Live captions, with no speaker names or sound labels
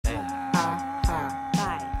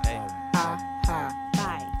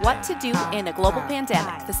What to do in a global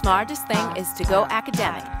pandemic. The smartest thing is to go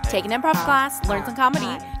academic. Take an improv class, learn some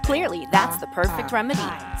comedy. Clearly, that's the perfect remedy.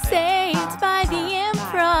 Saved by the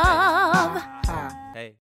improv.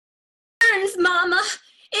 Hey. Burns, Mama.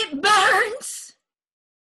 It burns.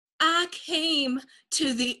 I came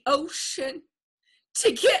to the ocean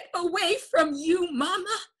to get away from you,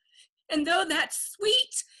 Mama. And though that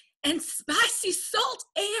sweet and spicy salt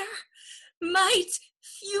air might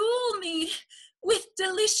fuel me with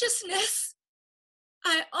deliciousness,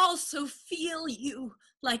 I also feel you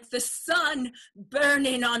like the sun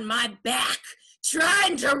burning on my back,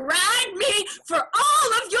 trying to ride me for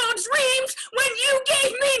all of your dreams when you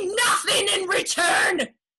gave me nothing in return.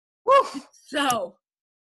 Woo. So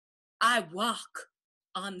I walk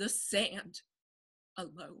on the sand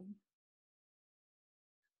alone.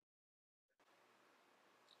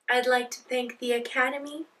 I'd like to thank the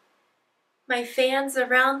Academy, my fans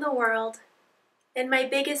around the world, and my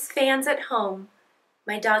biggest fans at home,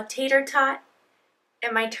 my dog Tater Tot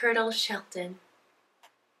and my turtle Shelton.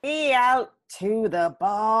 Me out to the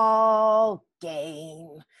ball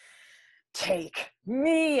game. Take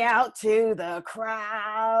me out to the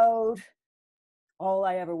crowd. All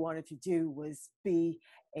I ever wanted to do was be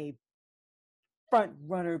a front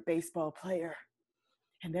runner baseball player.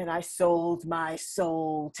 And then I sold my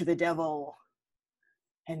soul to the devil.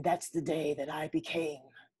 And that's the day that I became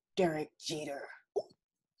Derek Jeter.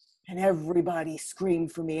 And everybody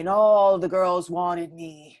screamed for me, and all the girls wanted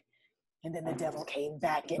me. And then the devil came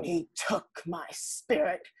back and he took my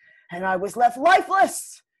spirit, and I was left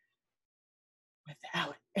lifeless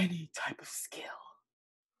without any type of skill.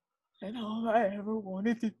 And all I ever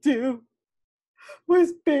wanted to do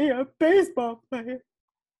was be a baseball player.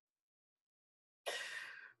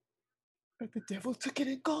 But the devil took it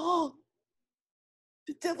and gone.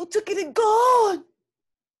 The devil took it and gone.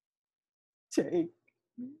 Take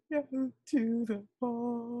me out to the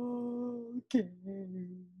ball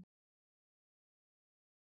game.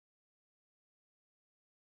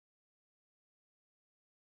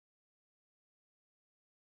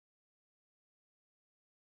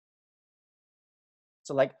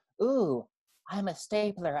 So like, ooh, I'm a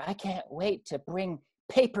stapler. I can't wait to bring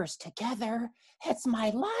papers together. It's my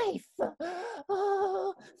life.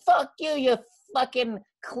 Oh, fuck you, you fucking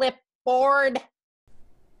clipboard.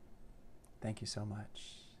 Thank you so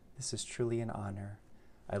much. This is truly an honor.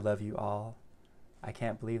 I love you all. I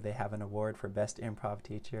can't believe they have an award for Best Improv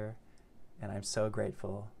Teacher, and I'm so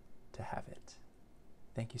grateful to have it.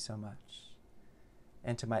 Thank you so much.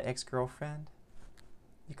 And to my ex-girlfriend,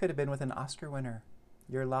 you could have been with an Oscar winner.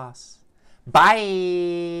 Your loss.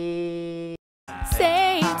 Bye! Saved